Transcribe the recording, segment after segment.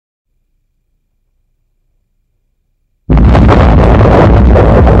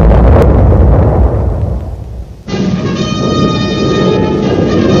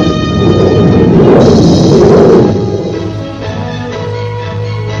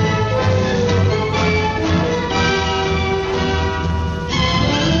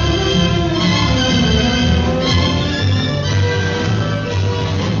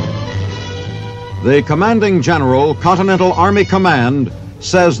The commanding general, Continental Army Command,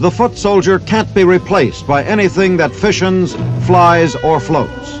 says the foot soldier can't be replaced by anything that fissions, flies, or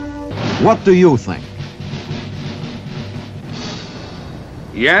floats. What do you think?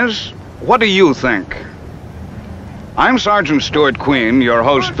 Yes? What do you think? I'm Sergeant Stuart Queen, your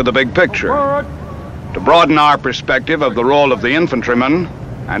host for The Big Picture. To broaden our perspective of the role of the infantryman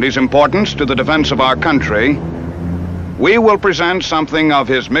and his importance to the defense of our country, we will present something of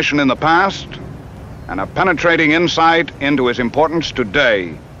his mission in the past and a penetrating insight into his importance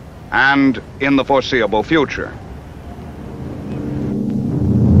today and in the foreseeable future.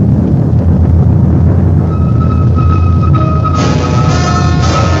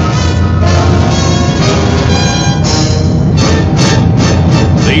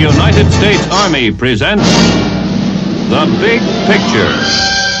 The United States Army presents The Big Picture,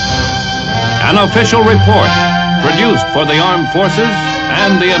 an official report produced for the armed forces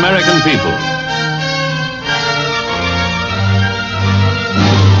and the American people.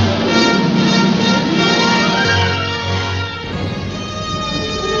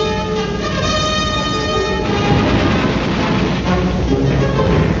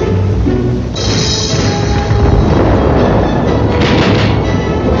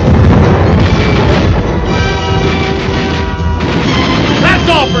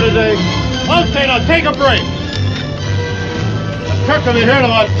 Okay, now take a break. The truck will be here in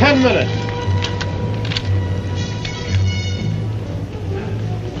about 10 minutes.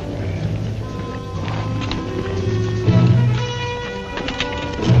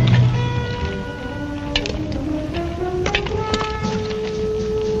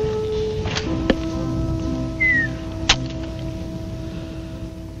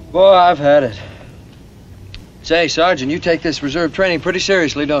 Boy, I've had it. Say, Sergeant, you take this reserve training pretty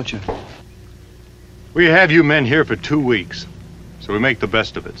seriously, don't you? We have you men here for 2 weeks, so we make the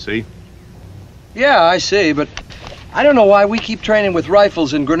best of it, see? Yeah, I see, but I don't know why we keep training with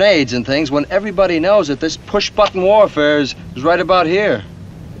rifles and grenades and things when everybody knows that this push-button warfare is right about here.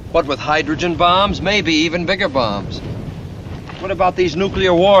 What with hydrogen bombs, maybe even bigger bombs. What about these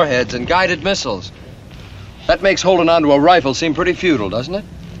nuclear warheads and guided missiles? That makes holding onto a rifle seem pretty futile, doesn't it?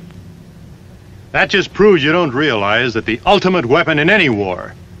 That just proves you don't realize that the ultimate weapon in any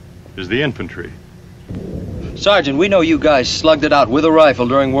war is the infantry. Sergeant, we know you guys slugged it out with a rifle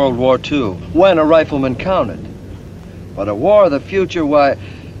during World War II, when a rifleman counted. But a war of the future, why,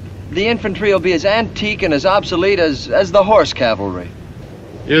 the infantry will be as antique and as obsolete as the horse cavalry.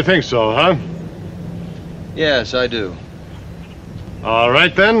 You think so, huh? Yes, I do. All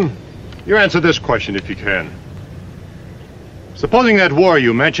right, then. You answer this question if you can. Supposing that war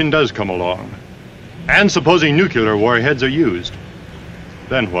you mentioned does come along, and supposing nuclear warheads are used,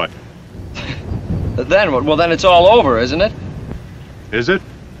 then what? Then what? Well, then it's all over, isn't it? Is it?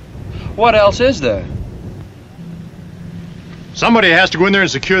 What else is there? Somebody has to go in there and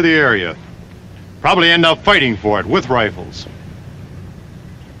secure the area. Probably end up fighting for it with rifles.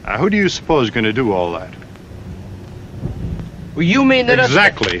 Now, who do you suppose is going to do all that? Well, you mean that...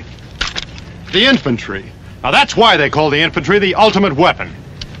 Exactly. The infantry. Now, that's why they call the infantry the ultimate weapon.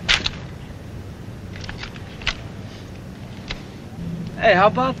 Hey, how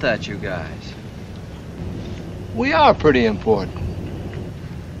about that, you guys? We are pretty important.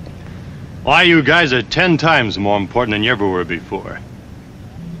 Why, you guys are 10 times more important than you ever were before.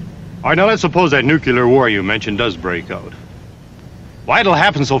 All right, now let's suppose that nuclear war you mentioned does break out. Why, it'll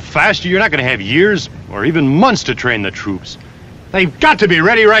happen so fast you're not going to have years or even months to train the troops. They've got to be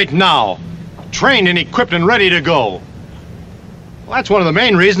ready right now. Trained and equipped and ready to go. Well, that's one of the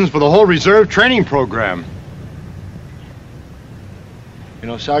main reasons for the whole reserve training program. You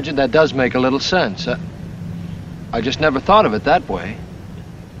know, Sergeant, that does make a little sense. I just never thought of it that way.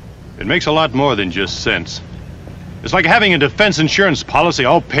 It makes a lot more than just sense. It's like having a defense insurance policy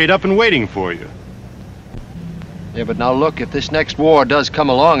all paid up and waiting for you. Yeah, but now look, if this next war does come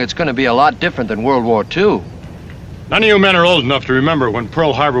along, it's going to be a lot different than World War II. None of you men are old enough to remember when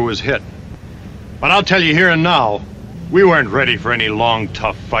Pearl Harbor was hit. But I'll tell you here and now, we weren't ready for any long,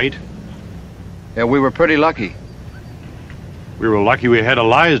 tough fight. Yeah, we were pretty lucky. We were lucky we had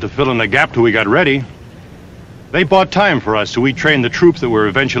allies to fill in the gap till we got ready. They bought time for us, so we trained the troops that were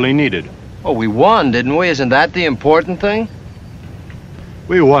eventually needed. Oh, we won, didn't we? Isn't that the important thing?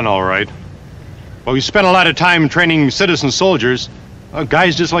 We won, all right. But we spent a lot of time training citizen soldiers,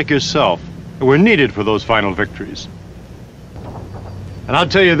 guys just like yourself, who were needed for those final victories. And I'll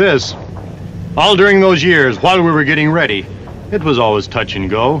tell you this, all during those years, while we were getting ready, it was always touch and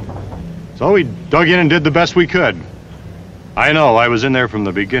go. So we dug in and did the best we could. I know, I was in there from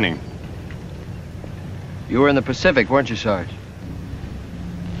the beginning. You were in the Pacific, weren't you, Sarge?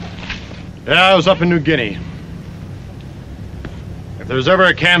 Yeah, I was up in New Guinea. If there's ever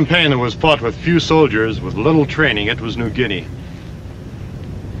a campaign that was fought with few soldiers, with little training, it was New Guinea.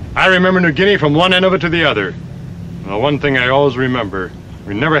 I remember New Guinea from one end of it to the other. And the one thing I always remember,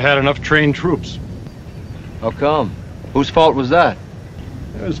 we never had enough trained troops. How come? Whose fault was that?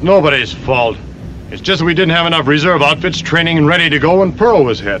 It was nobody's fault. It's just that we didn't have enough reserve outfits training and ready to go when Pearl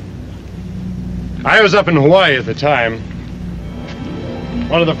was hit. I was up in Hawaii at the time.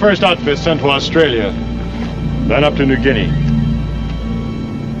 One of the first outfits sent to Australia, then up to New Guinea.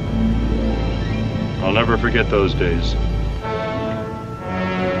 I'll never forget those days.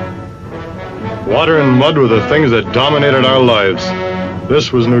 Water and mud were the things that dominated our lives.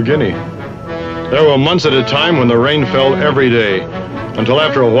 This was New Guinea. There were months at a time when the rain fell every day, until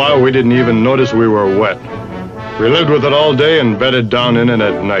after a while we didn't even notice we were wet. We lived with it all day and bedded down in it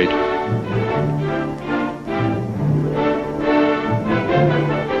at night.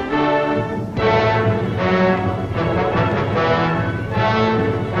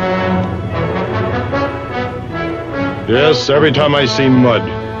 Yes, every time I see mud,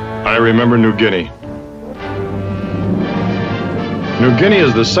 I remember New Guinea. New Guinea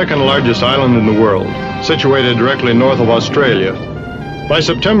is the second largest island in the world, situated directly north of Australia. By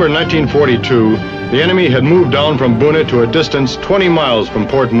September 1942, the enemy had moved down from Boona to a distance 20 miles from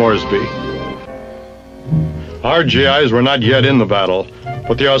Port Moresby. Our GIs were not yet in the battle,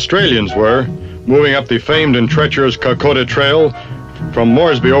 but the Australians were, moving up the famed and treacherous Kokoda Trail from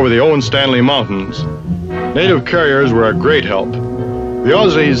Moresby over the Owen Stanley Mountains. Native carriers were a great help. The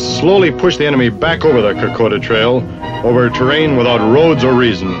Aussies slowly pushed the enemy back over the Kokoda Trail, over terrain without roads or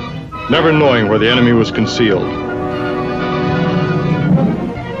reason, never knowing where the enemy was concealed.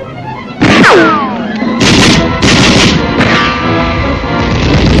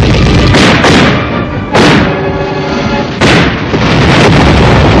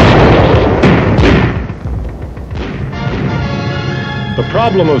 The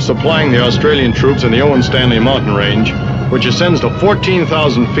problem of supplying the Australian troops in the Owen Stanley mountain range, which ascends to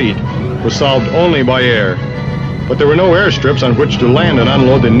 14,000 feet, was solved only by air. But there were no airstrips on which to land and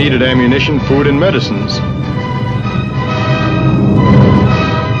unload the needed ammunition, food, and medicines.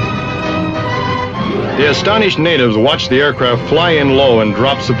 The astonished natives watched the aircraft fly in low and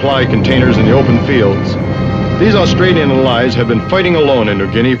drop supply containers in the open fields. These Australian allies had been fighting alone in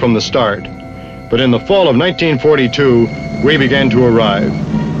New Guinea from the start. But in the fall of 1942, we began to arrive.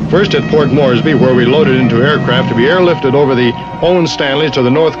 First at Port Moresby, where we loaded into aircraft to be airlifted over the Owen Stanley to the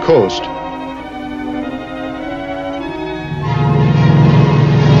north coast.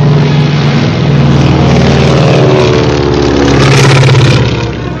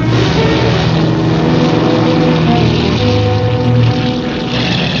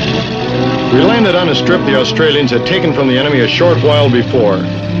 We landed on a strip the Australians had taken from the enemy a short while before.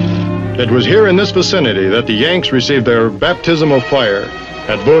 It was here in this vicinity that the Yanks received their baptism of fire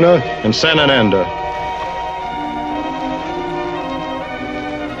at Boona and Sanananda.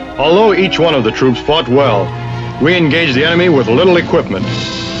 Although each one of the troops fought well, we engaged the enemy with little equipment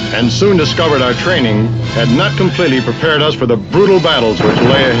and soon discovered our training had not completely prepared us for the brutal battles which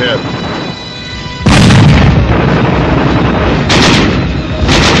lay ahead.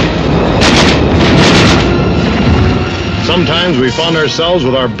 Sometimes we found ourselves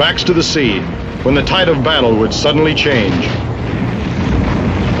with our backs to the sea when the tide of battle would suddenly change.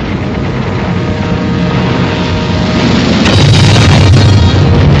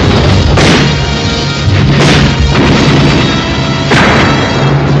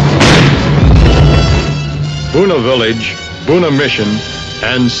 Boona Village, Boona Mission,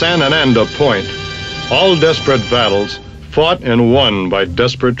 and Sanananda Point, all desperate battles fought and won by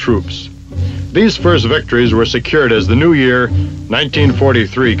desperate troops. These first victories were secured as the new year,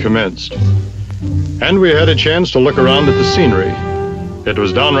 1943, commenced. And we had a chance to look around at the scenery. It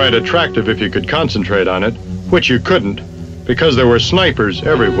was downright attractive if you could concentrate on it, which you couldn't, because there were snipers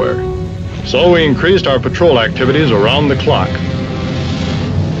everywhere. So we increased our patrol activities around the clock.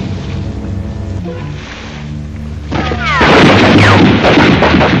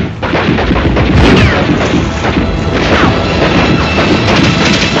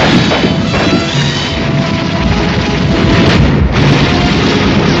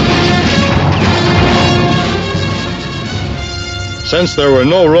 Since there were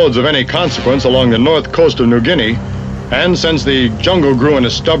no roads of any consequence along the north coast of New Guinea, and since the jungle grew in a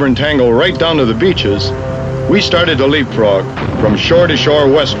stubborn tangle right down to the beaches, we started to leapfrog from shore to shore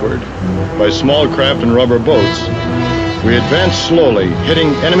westward by small craft and rubber boats. We advanced slowly, hitting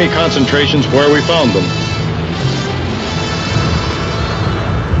enemy concentrations where we found them.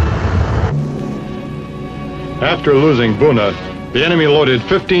 After losing Boona, the enemy loaded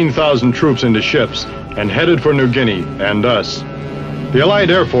 15,000 troops into ships and headed for New Guinea and us. The Allied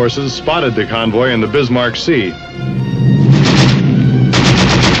air forces spotted the convoy in the Bismarck Sea.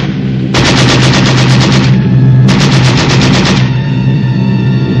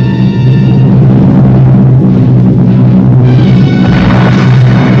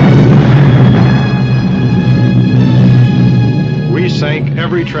 We sank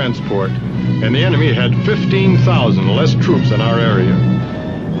every transport, and the enemy had 15,000 less troops in our area.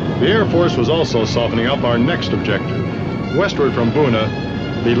 The Air Force was also softening up our next objective, westward from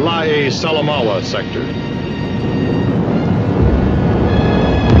Buna, the Lae-Salamaua sector.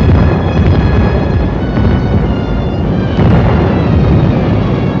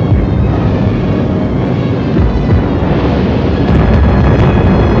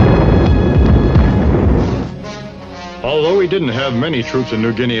 Although we didn't have many troops in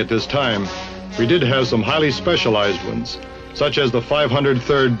New Guinea at this time, we did have some highly specialized ones, such as the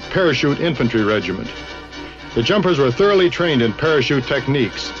 503rd Parachute Infantry Regiment. The jumpers were thoroughly trained in parachute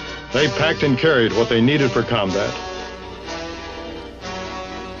techniques. They packed and carried what they needed for combat.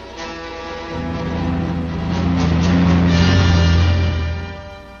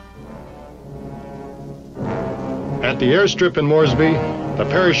 At the airstrip in Moresby, the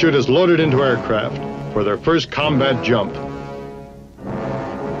parachute is loaded into aircraft for their first combat jump.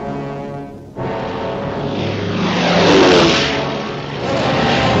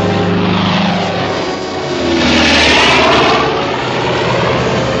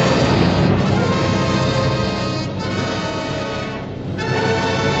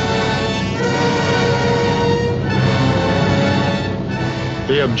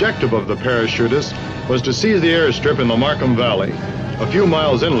 The objective of the parachutists was to seize the airstrip in the Markham Valley, a few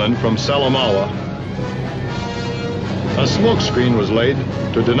miles inland from Salamaua. A smoke screen was laid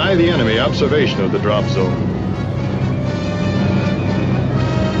to deny the enemy observation of the drop zone.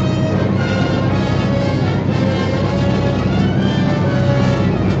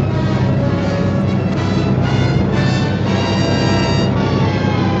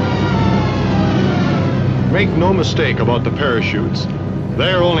 Make no mistake about the parachutes.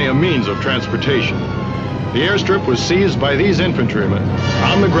 They are only a means of transportation. The airstrip was seized by these infantrymen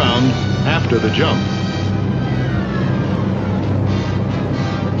on the ground after the jump.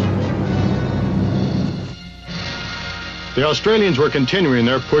 The Australians were continuing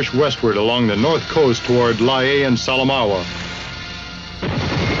their push westward along the north coast toward Lae and Salamaua.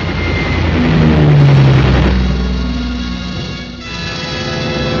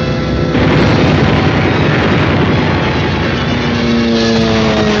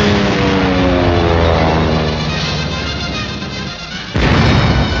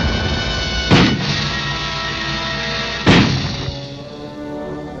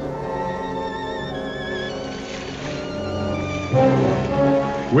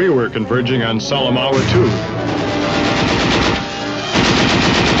 We were converging on Salamaua too.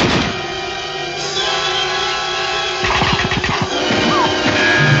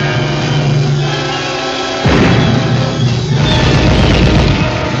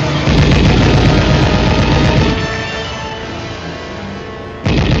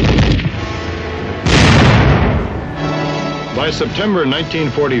 By September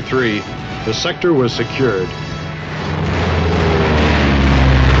 1943, the sector was secured.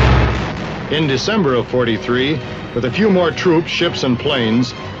 In December of '43, with a few more troops, ships, and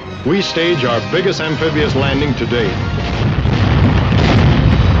planes, we staged our biggest amphibious landing to date.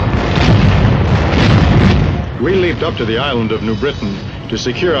 We leaped up to the island of New Britain to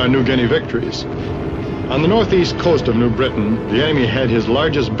secure our New Guinea victories. On the northeast coast of New Britain, the enemy had his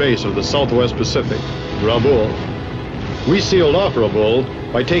largest base of the Southwest Pacific, Rabaul. We sealed off Rabaul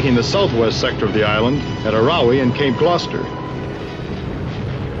by taking the southwest sector of the island at Arawi and Cape Gloucester.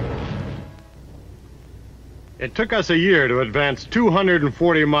 It took us a year to advance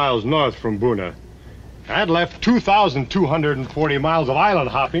 240 miles north from Buna. That left 2,240 miles of island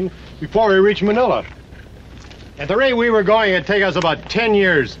hopping before we reached Manila. At the rate we were going, it'd take us about 10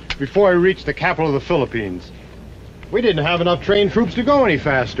 years before we reached the capital of the Philippines. We didn't have enough trained troops to go any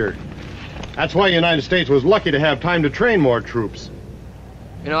faster. That's why the United States was lucky to have time to train more troops.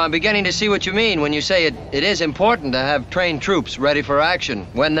 You know, I'm beginning to see what you mean when you say it is important to have trained troops ready for action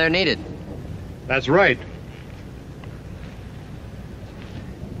when they're needed. That's right.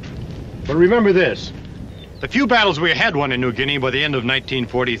 But remember this, the few battles we had won in New Guinea by the end of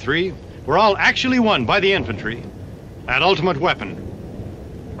 1943 were all actually won by the infantry, that ultimate weapon.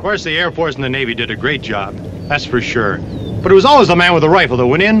 Of course, the Air Force and the Navy did a great job, that's for sure. But it was always the man with the rifle that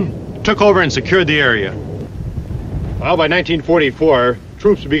went in, took over and secured the area. Well, by 1944,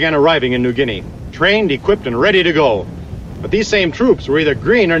 troops began arriving in New Guinea, trained, equipped, and ready to go. But these same troops were either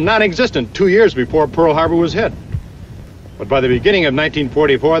green or non-existent 2 years before Pearl Harbor was hit. But by the beginning of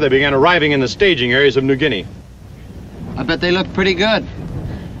 1944, they began arriving in the staging areas of New Guinea. I bet they look pretty good.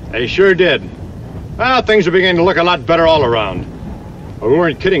 They sure did. Well, things were beginning to look a lot better all around. But we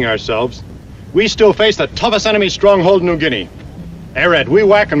weren't kidding ourselves. We still faced the toughest enemy stronghold in New Guinea. Eret,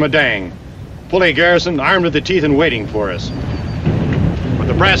 Wewak, and Madang. Fully garrisoned, armed to the teeth, and waiting for us. But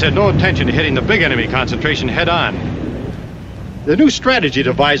the brass had no intention of hitting the big enemy concentration head on. The new strategy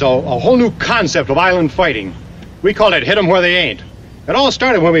devised a whole new concept of island fighting. We called it hit 'em where they ain't. It all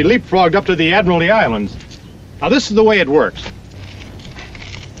started when we leapfrogged up to the Admiralty Islands. Now, this is the way it works.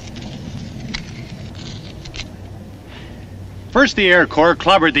 First, the Air Corps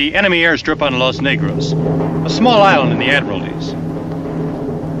clobbered the enemy airstrip on Los Negros, a small island in the Admiralties.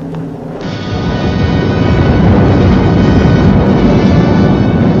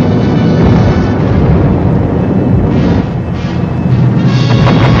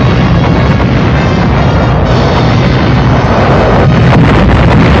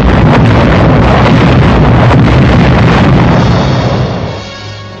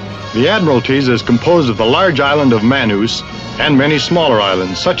 The Admiralties is composed of the large island of Manus and many smaller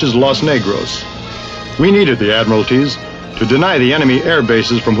islands, such as Los Negros. We needed the Admiralties to deny the enemy air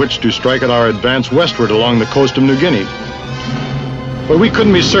bases from which to strike at our advance westward along the coast of New Guinea. But we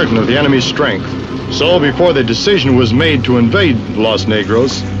couldn't be certain of the enemy's strength, so before the decision was made to invade Los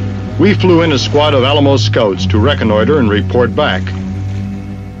Negros, we flew in a squad of Alamo scouts to reconnoiter and report back.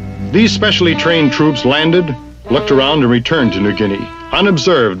 These specially trained troops landed, looked around, and returned to New Guinea,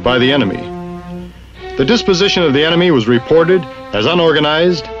 unobserved by the enemy. The disposition of the enemy was reported as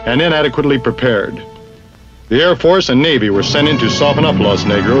unorganized and inadequately prepared. The Air Force and Navy were sent in to soften up Los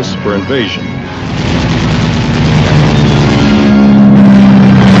Negros for invasion.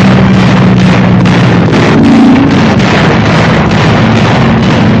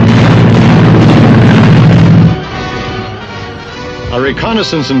 A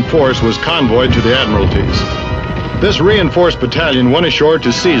reconnaissance in force was convoyed to the Admiralties. This reinforced battalion went ashore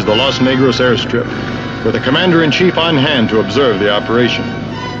to seize the Los Negros airstrip, with the commander-in-chief on hand to observe the operation.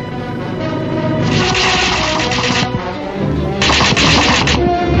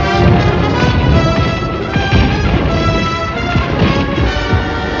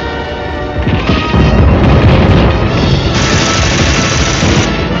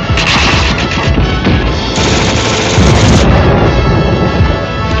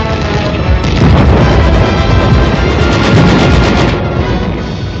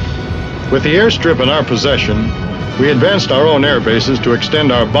 With the airstrip in our possession, we advanced our own air bases to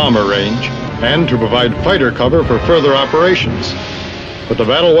extend our bomber range and to provide fighter cover for further operations. But the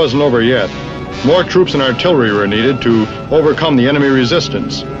battle wasn't over yet. More troops and artillery were needed to overcome the enemy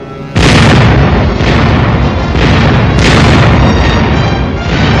resistance.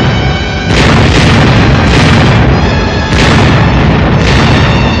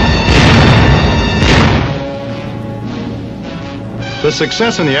 The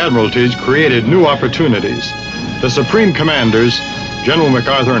success in the Admiralties created new opportunities. The Supreme Commanders, General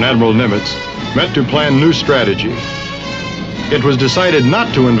MacArthur and Admiral Nimitz, met to plan new strategy. It was decided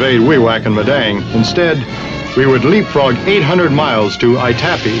not to invade Wewak and Madang. Instead, we would leapfrog 800 miles to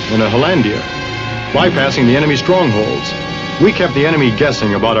Itapi in Hollandia, bypassing the enemy strongholds. We kept the enemy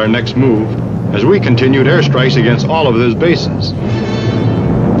guessing about our next move as we continued airstrikes against all of those bases.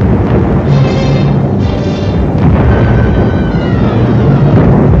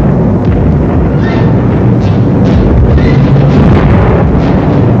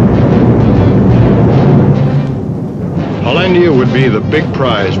 Hollandia would be the big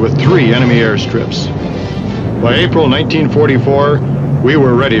prize with 3 enemy airstrips. By April 1944, we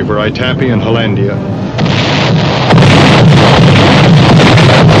were ready for Itapi and Hollandia.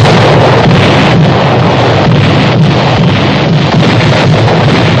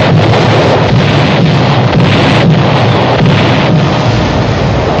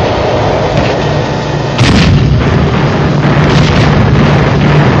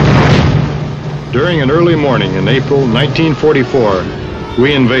 During an early morning in April 1944,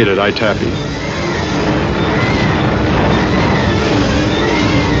 we invaded Itapi.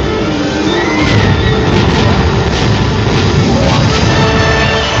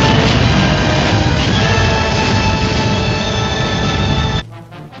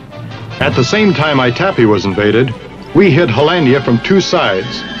 At the same time Itapi was invaded, we hit Hollandia from 2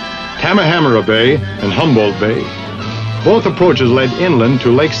 sides, Tamahamara Bay and Humboldt Bay. Both approaches led inland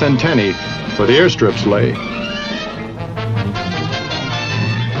to Lake Centeni, where the airstrips lay.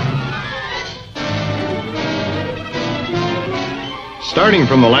 Starting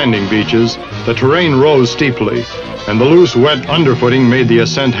from the landing beaches, the terrain rose steeply, and the loose, wet underfooting made the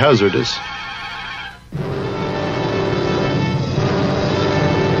ascent hazardous.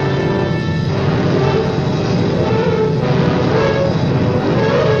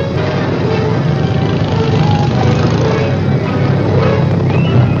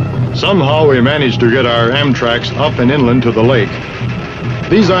 Somehow we managed to get our Amtraks up and inland to the lake.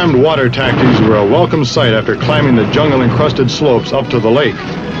 These armed water taxis were a welcome sight after climbing the jungle-encrusted slopes up to the lake,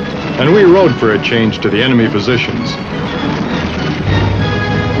 and we rode for a change to the enemy positions.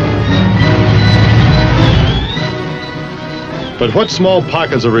 But what small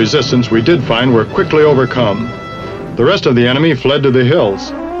pockets of resistance we did find were quickly overcome. The rest of the enemy fled to the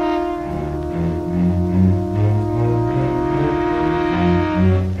hills.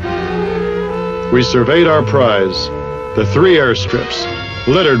 We surveyed our prize, the 3 airstrips,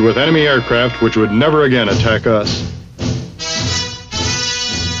 littered with enemy aircraft which would never again attack us.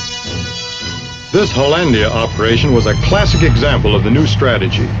 This Hollandia operation was a classic example of the new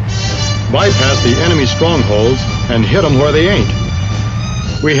strategy. Bypass the enemy strongholds and hit them where they ain't.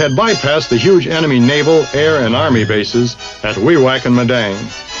 We had bypassed the huge enemy naval, air, and army bases at Wewak and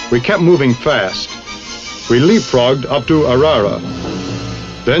Madang. We kept moving fast. We leapfrogged up to Arara,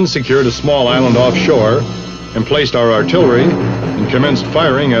 then secured a small island offshore and placed our artillery and commenced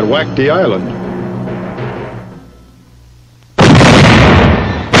firing at Wakti Island.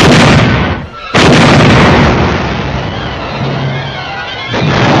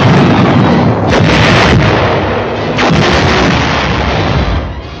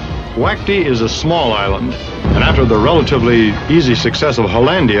 Wakti is a small island, and after the relatively easy success of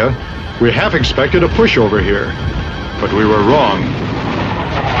Hollandia, we half expected a pushover here, but we were wrong.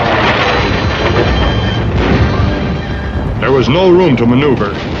 There was no room to maneuver.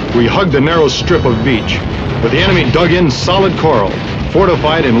 We hugged the narrow strip of beach, but the enemy dug in solid coral,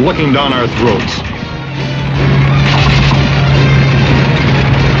 fortified and looking down our throats.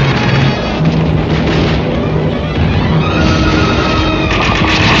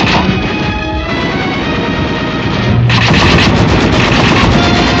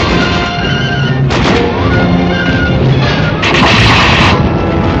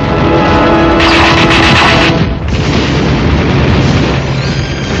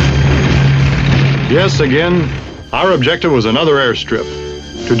 Yes, again, our objective was another airstrip,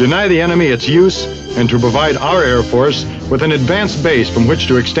 to deny the enemy its use and to provide our Air Force with an advanced base from which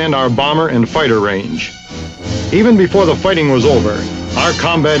to extend our bomber and fighter range. Even before the fighting was over, our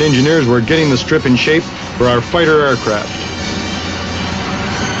combat engineers were getting the strip in shape for our fighter aircraft.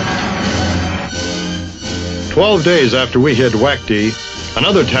 12 days after we hit Wakti,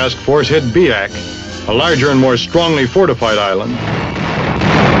 another task force hit Biak, a larger and more strongly fortified island.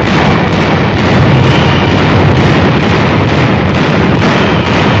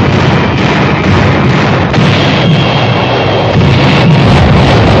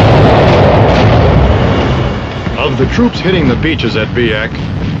 Of the troops hitting the beaches at Biak,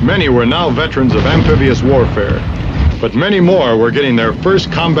 many were now veterans of amphibious warfare, but many more were getting their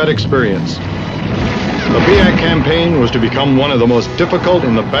first combat experience. The Biak campaign was to become one of the most difficult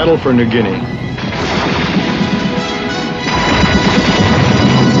in the battle for New Guinea.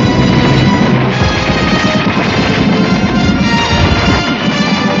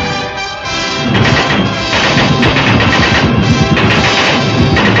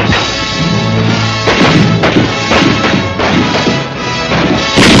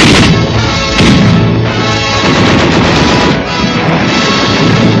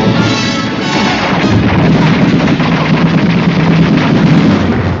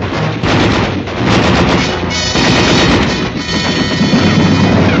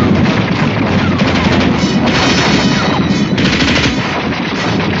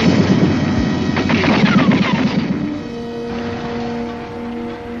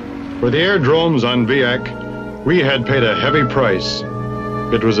 For the airdromes on Biak, we had paid a heavy price.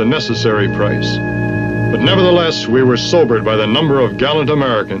 It was a necessary price. But nevertheless, we were sobered by the number of gallant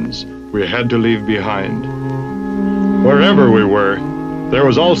Americans we had to leave behind. Wherever we were, there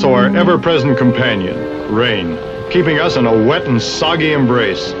was also our ever-present companion, rain, keeping us in a wet and soggy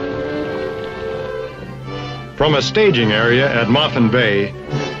embrace. From a staging area at Moffin Bay,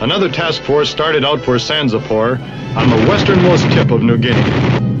 another task force started out for Sanzapor on the westernmost tip of New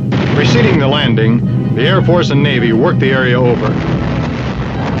Guinea. Preceding the landing, the Air Force and Navy worked the area over.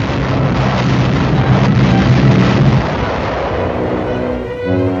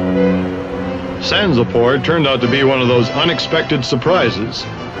 Sanzapor turned out to be one of those unexpected surprises.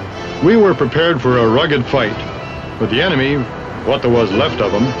 We were prepared for a rugged fight, but the enemy, what there was left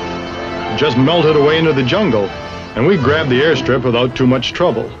of them, just melted away into the jungle, and we grabbed the airstrip without too much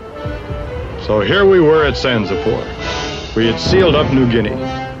trouble. So here we were at Sanzapur. We had sealed up New Guinea,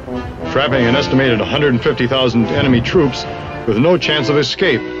 trapping an estimated 150,000 enemy troops with no chance of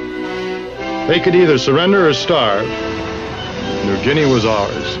escape. They could either surrender or starve. New Guinea was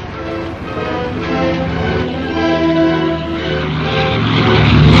ours.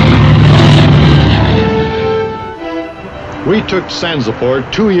 We took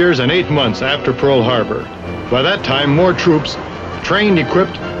Sanzapur 2 years and 8 months after Pearl Harbor. By that time, more troops, trained,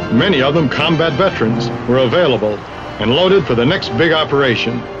 equipped, many of them combat veterans, were available and loaded for the next big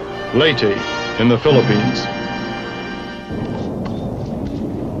operation, Leyte in the Philippines.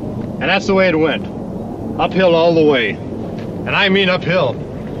 And that's the way it went. Uphill all the way. And I mean uphill.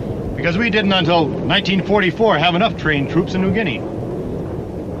 Because we didn't until 1944 have enough trained troops in New Guinea.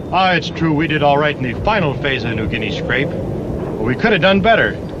 Ah, it's true we did all right in the final phase of the New Guinea scrape, but we could have done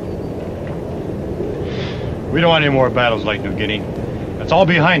better. We don't want any more battles like New Guinea. That's all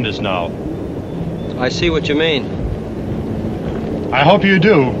behind us now. I see what you mean. I hope you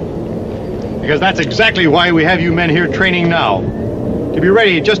do. Because that's exactly why we have you men here training now. To be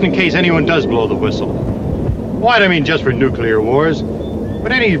ready just in case anyone does blow the whistle. Well, I don't mean just for nuclear wars,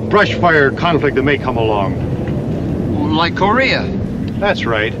 but any brush fire conflict that may come along. Like Korea. That's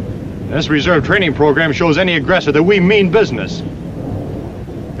right. This reserve training program shows any aggressor that we mean business.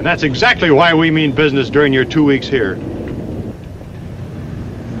 And that's exactly why we mean business during your 2 weeks here.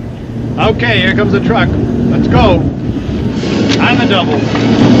 Okay, here comes the truck. Let's go. On the double.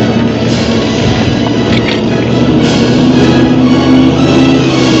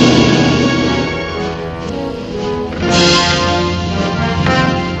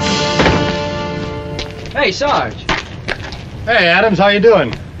 Hey, Sarge. Hey, Adams, how you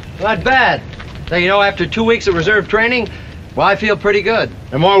doing? Not bad. Now, you know, after 2 weeks of reserve training, well, I feel pretty good.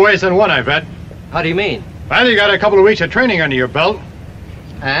 In more ways than one, I bet. How do you mean? Well, you got a couple of weeks of training under your belt.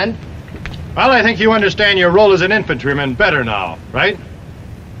 And? Well, I think you understand your role as an infantryman better now, right?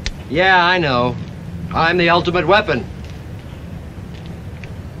 Yeah, I know. I'm the ultimate weapon.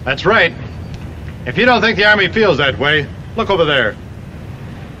 That's right. If you don't think the Army feels that way, look over there.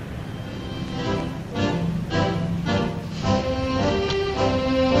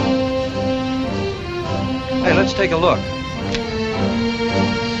 Hey, let's take a look.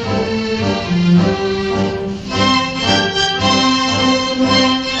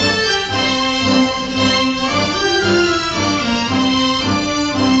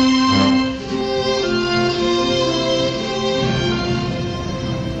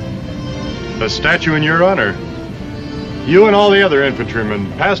 The statue in your honor. You and all the other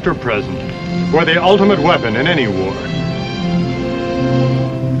infantrymen, past or present, were the ultimate weapon in any war.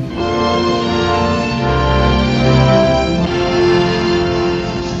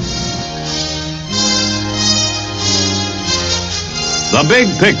 The Big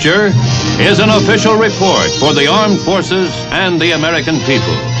Picture is an official report for the armed forces and the American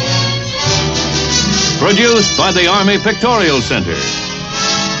people. Produced by the Army Pictorial Center.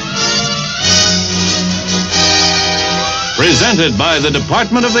 Presented by the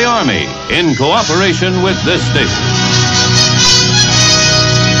Department of the Army in cooperation with this station.